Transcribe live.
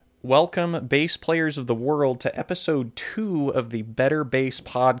Welcome, bass players of the world, to episode 2 of the Better Bass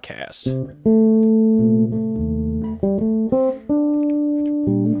Podcast.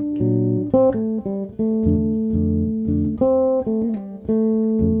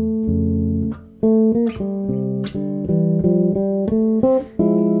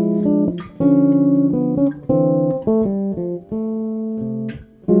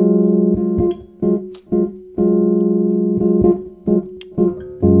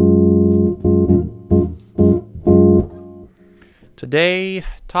 Today,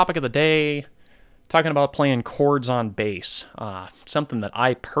 topic of the day, talking about playing chords on bass. Something that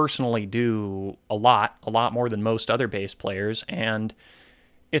I personally do a lot more than most other bass players, and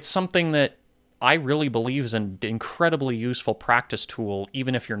it's something that I really believe is an incredibly useful practice tool,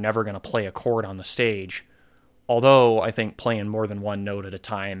 even if you're never going to play a chord on the stage. Although I think playing more than one note at a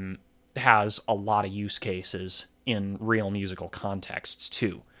time has a lot of use cases in real musical contexts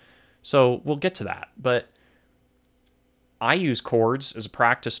too. So we'll get to that, but I use chords as a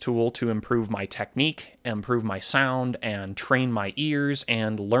practice tool to improve my technique, improve my sound, and train my ears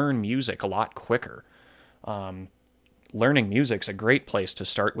and learn music a lot quicker. Learning music's a great place to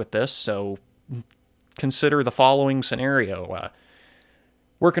start with this, so consider the following scenario.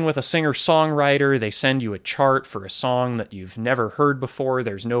 Working with a singer-songwriter, they send you a chart for a song that you've never heard before.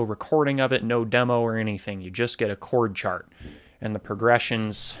 There's no recording of it, no demo or anything. You just get a chord chart, and the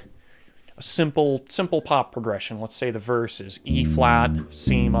progression's a simple pop progression. Let's say the verse is E flat,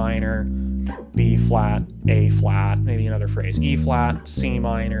 C minor, B flat, A flat, maybe another phrase, E flat, C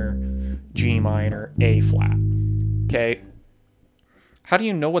minor, G minor, A flat. Okay. How do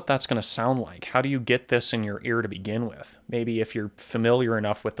you know what that's going to sound like? How do you get this in your ear to begin with? Maybe if you're familiar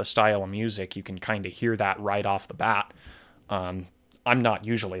enough with the style of music, you can kind of hear that right off the bat. I'm not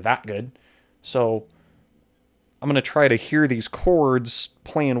usually that good. So I'm going to try to hear these chords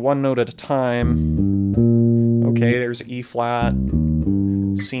playing one note at a time. Okay, there's E flat,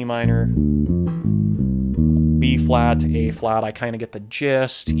 C minor, B flat, A flat. I kind of get the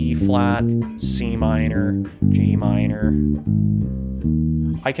gist. E flat, C minor, G minor.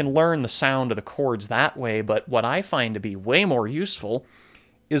 I can learn the sound of the chords that way, but what I find to be way more useful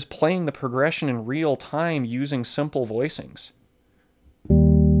is playing the progression in real time using simple voicings.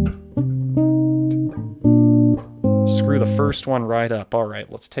 Screw the first one right up. All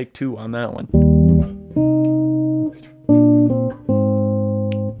right, let's take 2 on that one.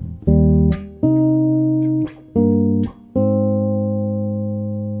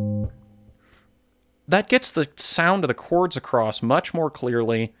 That gets the sound of the chords across much more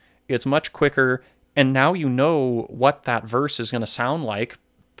clearly. It's much quicker, and now you know what that verse is going to sound like,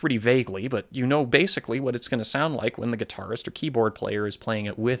 pretty vaguely, but you know basically what it's going to sound like when the guitarist or keyboard player is playing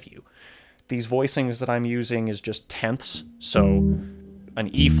it with you. These voicings that I'm using is just tenths, so an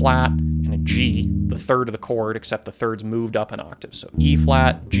E flat and a G, the third of the chord, except the third's moved up an octave. So E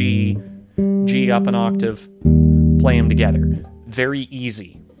flat, G, G up an octave, play them together. Very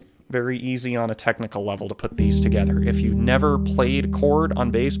easy on a technical level to put these together. If you've never played chord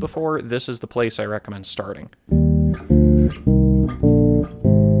on bass before, this is the place I recommend starting.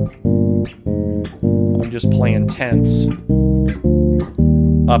 I'm just playing tenths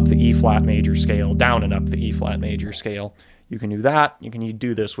up the E flat major scale, down and up the E flat major scale. You can do that. You can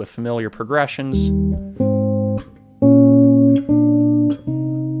do this with familiar progressions.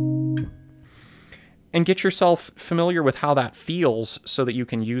 And get yourself familiar with how that feels so that you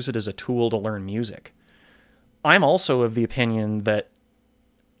can use it as a tool to learn music. I'm also of the opinion that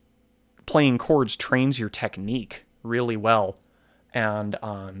playing chords trains your technique really well and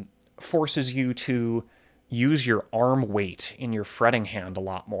forces you to use your arm weight in your fretting hand a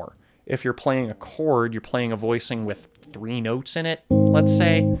lot more. If you're playing a chord, you're playing a voicing with 3 notes in it, let's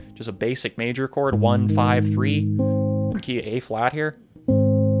say, just a basic major chord, 1, 5, 3, key A flat here.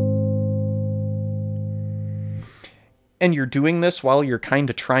 And you're doing this while you're kind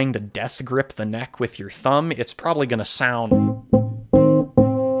of trying to death grip the neck with your thumb, it's probably going to sound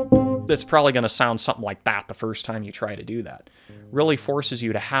something like that the first time you try to do that. Really forces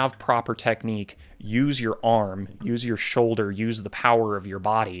you to have proper technique, use your arm, use your shoulder, use the power of your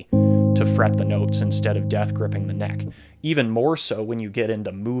body to fret the notes instead of death gripping the neck. Even more so when you get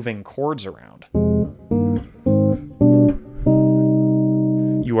into moving chords around.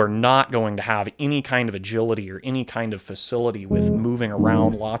 You are not going to have any kind of agility or any kind of facility with moving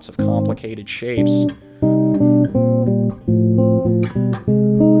around lots of complicated shapes.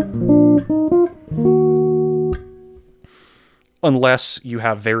 Unless you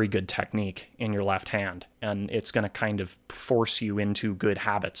have very good technique in your left hand, and it's going to kind of force you into good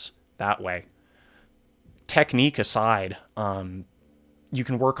habits that way. Technique aside, You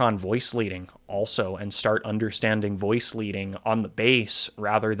can work on voice leading also and start understanding voice leading on the bass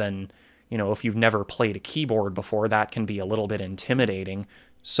rather than, if you've never played a keyboard before, that can be a little bit intimidating.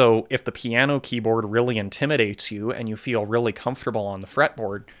 So if the piano keyboard really intimidates you and you feel really comfortable on the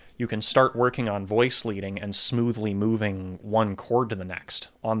fretboard, you can start working on voice leading and smoothly moving one chord to the next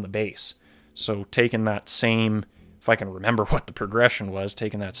on the bass. So taking that same, if I can remember what the progression was,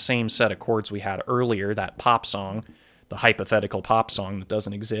 taking that same set of chords we had earlier, that pop song, the hypothetical pop song that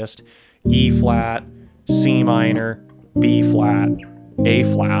doesn't exist, E flat, C minor, B flat, A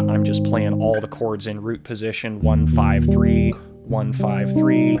flat. I'm just playing all the chords in root position, 1 5 3, 1 5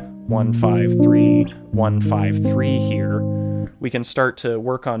 3, 1 5 3, 1 5 3 here. We can start to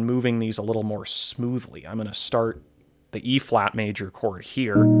work on moving these a little more smoothly. I'm going to start the E flat major chord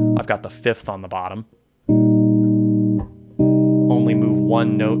here. I've got the 5th on the bottom. Only move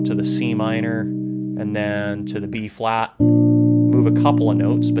one note to the C minor and then to the B flat. Move a couple of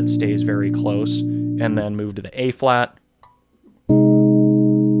notes, but stays very close. And then move to the A flat.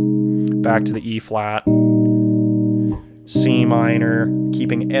 Back to the E flat. C minor,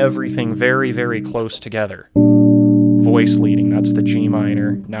 keeping everything very, very close together. Voice leading, that's the G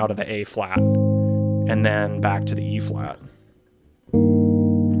minor, now to the A flat, and then back to the E flat.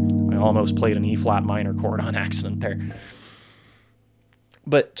 I almost played an E flat minor chord on accident there.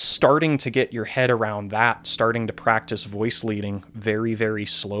 But starting to get your head around that, starting to practice voice leading very, very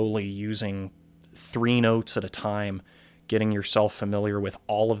slowly, using 3 notes at a time, getting yourself familiar with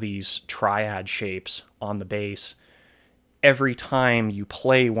all of these triad shapes on the bass. Every time you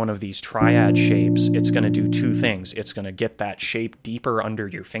play one of these triad shapes, it's going to do 2 things. It's going to get that shape deeper under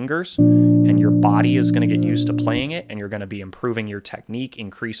your fingers, and your body is going to get used to playing it, and you're going to be improving your technique,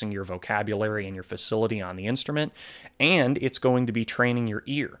 increasing your vocabulary and your facility on the instrument, and it's going to be training your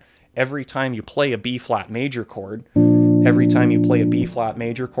ear. Every time you play a B flat major chord, every time you play a B flat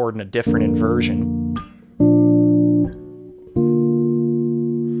major chord in a different inversion,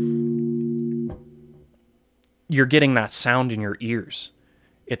 you're getting that sound in your ears.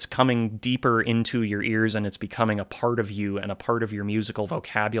 It's coming deeper into your ears, and it's becoming a part of you and a part of your musical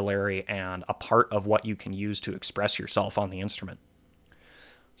vocabulary and a part of what you can use to express yourself on the instrument.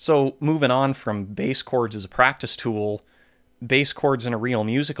 So moving on from bass chords as a practice tool, bass chords in a real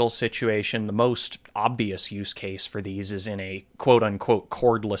musical situation, the most obvious use case for these is in a quote-unquote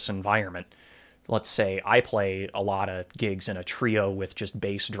chordless environment. Let's say I play a lot of gigs in a trio with just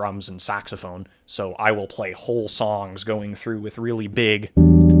bass, drums, and saxophone, so I will play whole songs going through with really big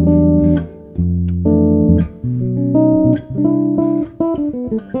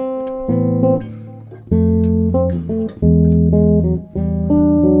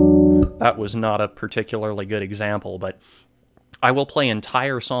That was not a particularly good example, but I will play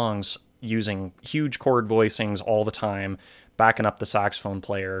entire songs using huge chord voicings all the time, backing up the saxophone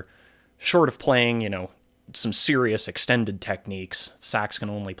player, short of playing, some serious extended techniques. Sax can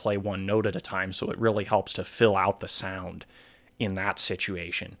only play one note at a time, so it really helps to fill out the sound in that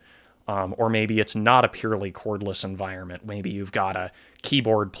situation. Or maybe it's not a purely chordless environment. Maybe you've got a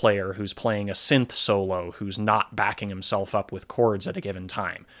keyboard player who's playing a synth solo who's not backing himself up with chords at a given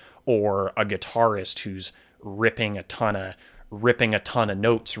time. Or a guitarist who's ripping a ton of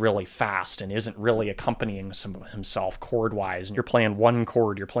notes really fast and isn't really accompanying himself chord-wise. And you're playing one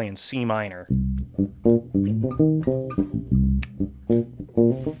chord, you're playing C minor.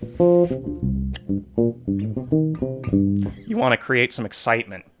 You want to create some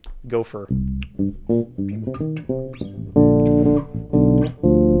excitement. Go for...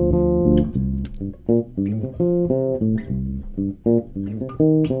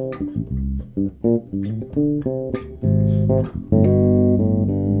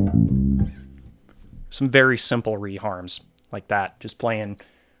 some very simple reharms like that. Just playing,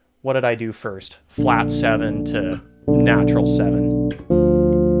 what did I do first? Flat 7 to natural 7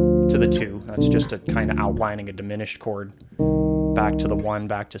 to the 2. That's just a kind of outlining a diminished chord. Back to the 1,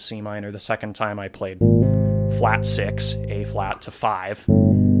 back to C minor. The second time I played flat 6, A flat to 5,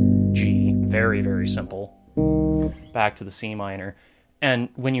 G. Very, very simple. Back to the C minor. And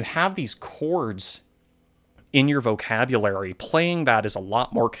when you have these chords in your vocabulary, playing that is a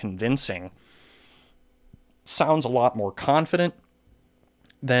lot more convincing, sounds a lot more confident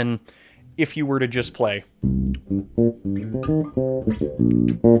than if you were to just play.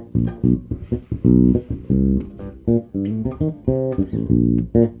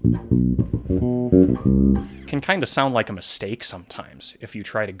 Can kind of sound like a mistake sometimes if you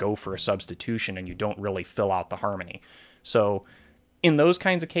try to go for a substitution and you don't really fill out the harmony. So in those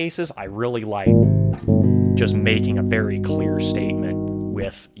kinds of cases, I really like just making a very clear statement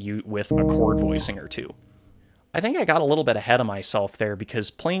with a chord voicing or two. I think I got a little bit ahead of myself there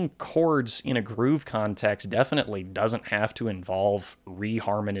because playing chords in a groove context definitely doesn't have to involve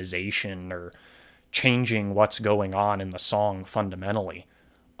reharmonization or changing what's going on in the song fundamentally.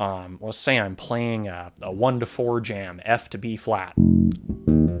 Let's say I'm playing a 1 to 4 jam, F to B flat.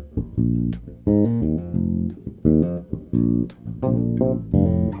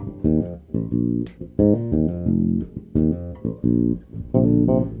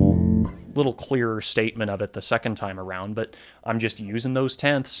 Little clearer statement of it the second time around, but I'm just using those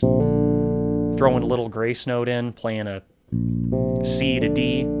tenths, throwing a little grace note in, playing a C to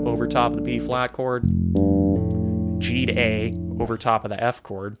D over top of the B flat chord, G to A over top of the F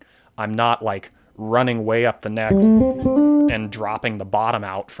chord. I'm not like running way up the neck and dropping the bottom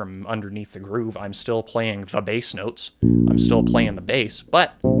out from underneath the groove. I'm still playing the bass notes. I'm still playing the bass,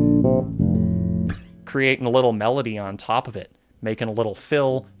 but creating a little melody on top of it, making a little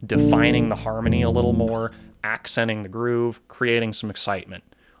fill, defining the harmony a little more, accenting the groove, creating some excitement.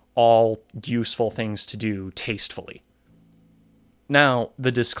 All useful things to do tastefully. Now,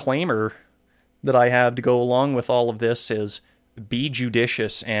 the disclaimer that I have to go along with all of this is be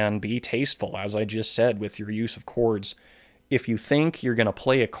judicious and be tasteful, as I just said, with your use of chords. If you think you're going to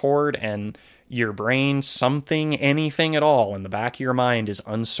play a chord and your brain, something, anything at all in the back of your mind is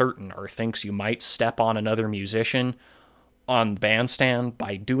uncertain or thinks you might step on another musician on the bandstand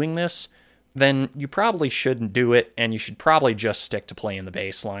by doing this, then you probably shouldn't do it, and you should probably just stick to playing the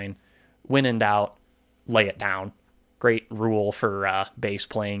bass line. When in doubt, lay it down. Great rule for bass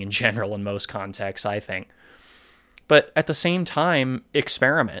playing in general in most contexts, I think. But at the same time,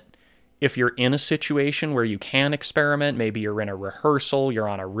 experiment. If you're in a situation where you can experiment, maybe you're in a rehearsal, you're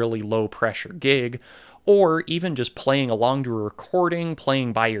on a really low pressure gig, or even just playing along to a recording,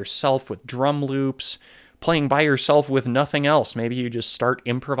 playing by yourself with drum loops, playing by yourself with nothing else. Maybe you just start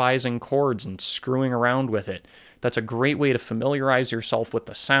improvising chords and screwing around with it. That's a great way to familiarize yourself with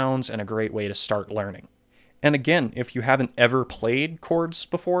the sounds and a great way to start learning. And again, if you haven't ever played chords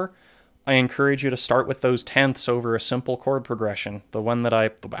before, I encourage you to start with those tenths over a simple chord progression. The one that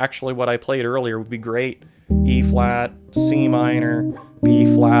what I played earlier would be great. E flat, C minor, B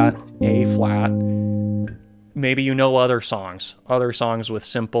flat, A flat. Maybe you know other songs with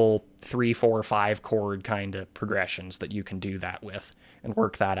simple 3, 4, 5 chord kind of progressions that you can do that with and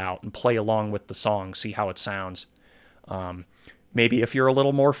work that out and play along with the song, see how it sounds. Maybe if you're a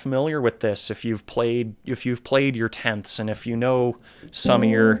little more familiar with this, if you've played your tenths and if you know some of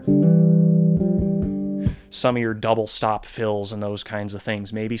your double stop fills and those kinds of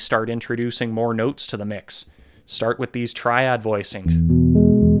things, maybe start introducing more notes to the mix. Start with these triad voicings.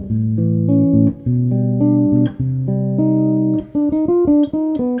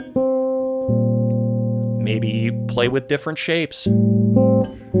 Maybe play with different shapes.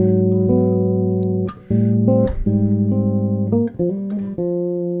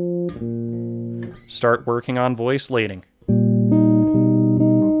 Start working on voice lading.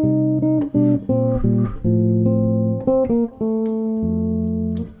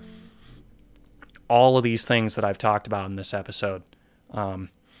 All of these things that I've talked about in this episode.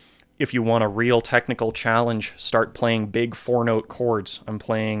 If you want a real technical challenge, start playing big 4-note chords. I'm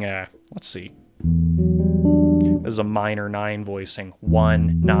playing, let's see. This is a minor 9 voicing.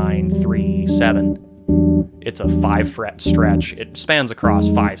 1, 9, 3, 7. It's a 5-fret stretch. It spans across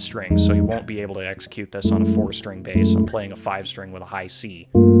 5 strings, so you won't be able to execute this on a 4-string bass. I'm playing a 5-string with a high C.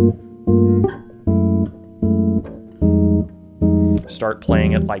 Start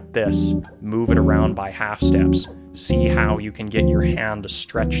playing it like this. Move it around by half steps. See how you can get your hand to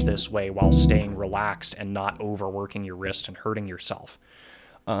stretch this way while staying relaxed and not overworking your wrist and hurting yourself.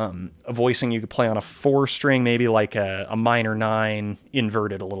 A voicing you could play on a 4-string, maybe like a minor 9,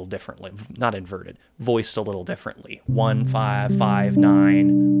 inverted a little differently. Not inverted, voiced a little differently. 1, 5, 5,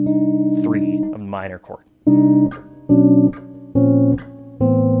 9, 3, a minor chord.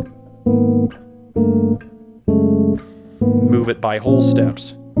 Move it by whole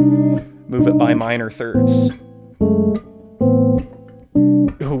steps. Move it by minor thirds. Ooh,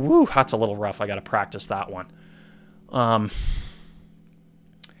 woo, that's a little rough. I got to practice that one.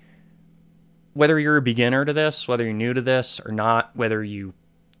 Whether you're a beginner to this, whether you're new to this or not, whether you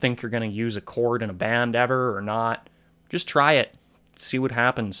think you're going to use a chord in a band ever or not, just try it. See what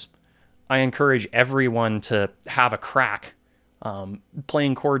happens. I encourage everyone to have a crack.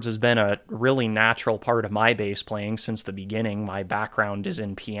 Playing chords has been a really natural part of my bass playing since the beginning. My background is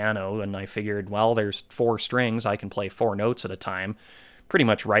in piano, and I figured, well, there's 4 strings. I can play 4 notes at a time, pretty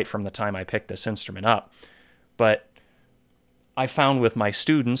much right from the time I picked this instrument up. But I found with my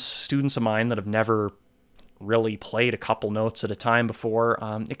students of mine that have never really played a couple notes at a time before,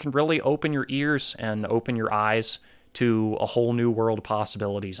 it can really open your ears and open your eyes to a whole new world of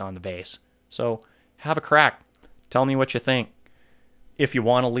possibilities on the bass. So have a crack. Tell me what you think. If you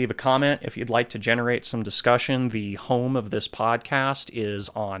want to leave a comment, if you'd like to generate some discussion, the home of this podcast is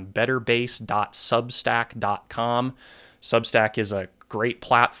on betterbass.substack.com. Substack is a great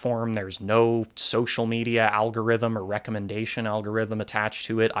platform. There's no social media algorithm or recommendation algorithm attached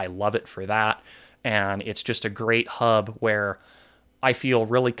to it. I love it for that. And it's just a great hub where I feel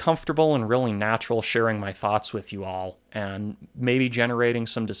really comfortable and really natural sharing my thoughts with you all and maybe generating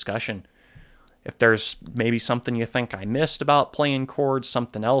some discussion. If there's maybe something you think I missed about playing chords,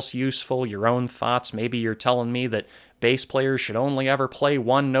 something else useful, your own thoughts, maybe you're telling me that bass players should only ever play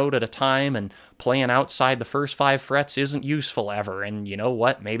one note at a time and playing outside the first 5 frets isn't useful ever, and you know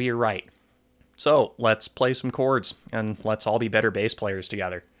what, maybe you're right. So let's play some chords, and let's all be better bass players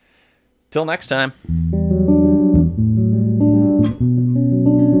together. Till next time.